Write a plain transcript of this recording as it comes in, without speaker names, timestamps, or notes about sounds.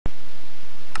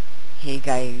Hey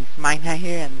guys, Minehut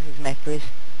here, and this is my first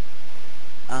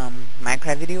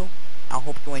Minecraft video. I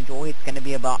hope you enjoy. It's gonna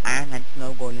be about iron and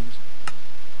snow golems.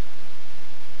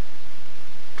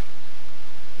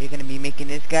 You're gonna be making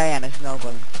this guy and a snow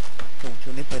golem. So what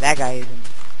you need for that guy is,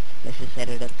 let's just set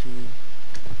it up to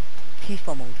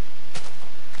peaceful mode.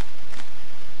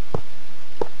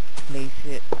 Place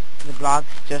it the blocks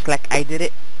just like I did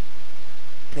it.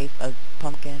 Place a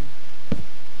pumpkin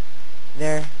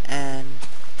there, and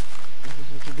this is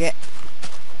what you get.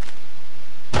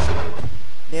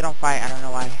 They don't fight, I don't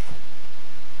know why.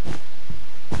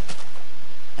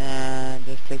 And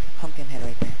just place a pumpkin head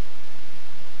right there.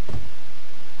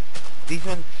 These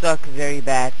ones suck very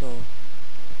bad, so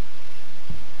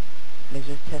let's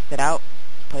just test it out.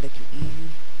 Put it to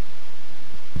easy.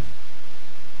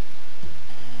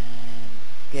 And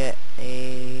get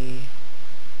a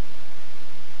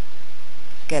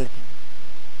skeleton.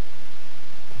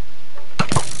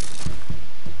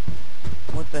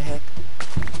 What the heck?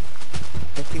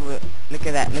 Let's see what, look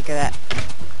at that, look at that.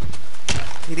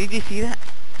 Did you see that?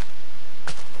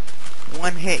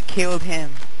 One hit killed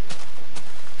him.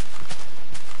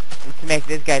 Let's make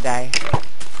this guy die.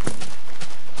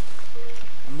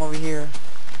 I'm over here.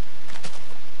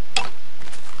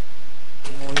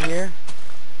 I'm over here.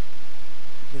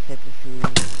 Just have to see.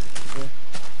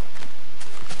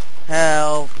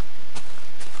 Help!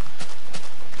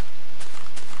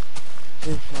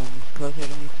 This one is closer to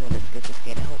me, so let's get this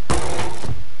guy to help.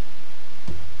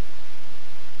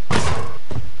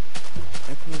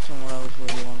 Let's move somewhere else where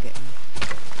he won't get me.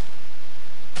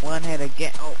 One hit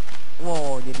again. Oh,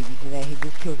 whoa! Did he see that? He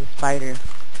just killed a spider.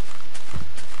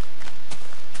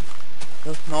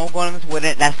 Those snow golems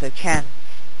wouldn't. That's a chance.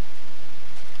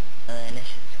 Let's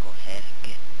just go ahead and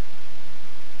get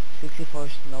 64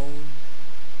 snows.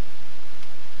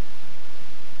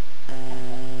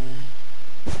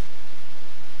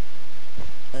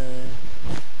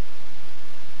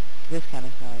 This kind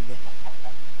of snow, I guess.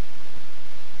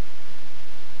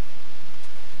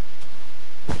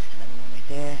 Another one right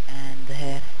there, and the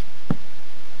head.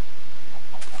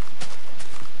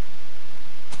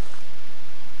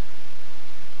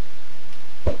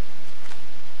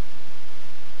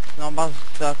 Snowballs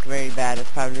suck very bad.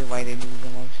 That's probably why they lose the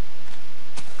most.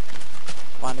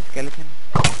 Spawn a skeleton.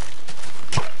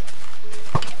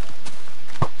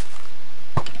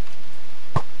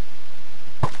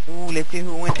 Ooh, let's see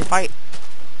who wins the fight.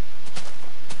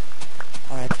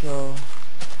 Alright, so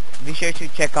be sure to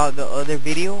check out the other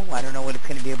video. I don't know what it's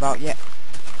gonna be about yet,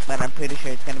 but I'm pretty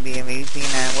sure it's gonna be amazing.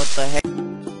 And what the heck?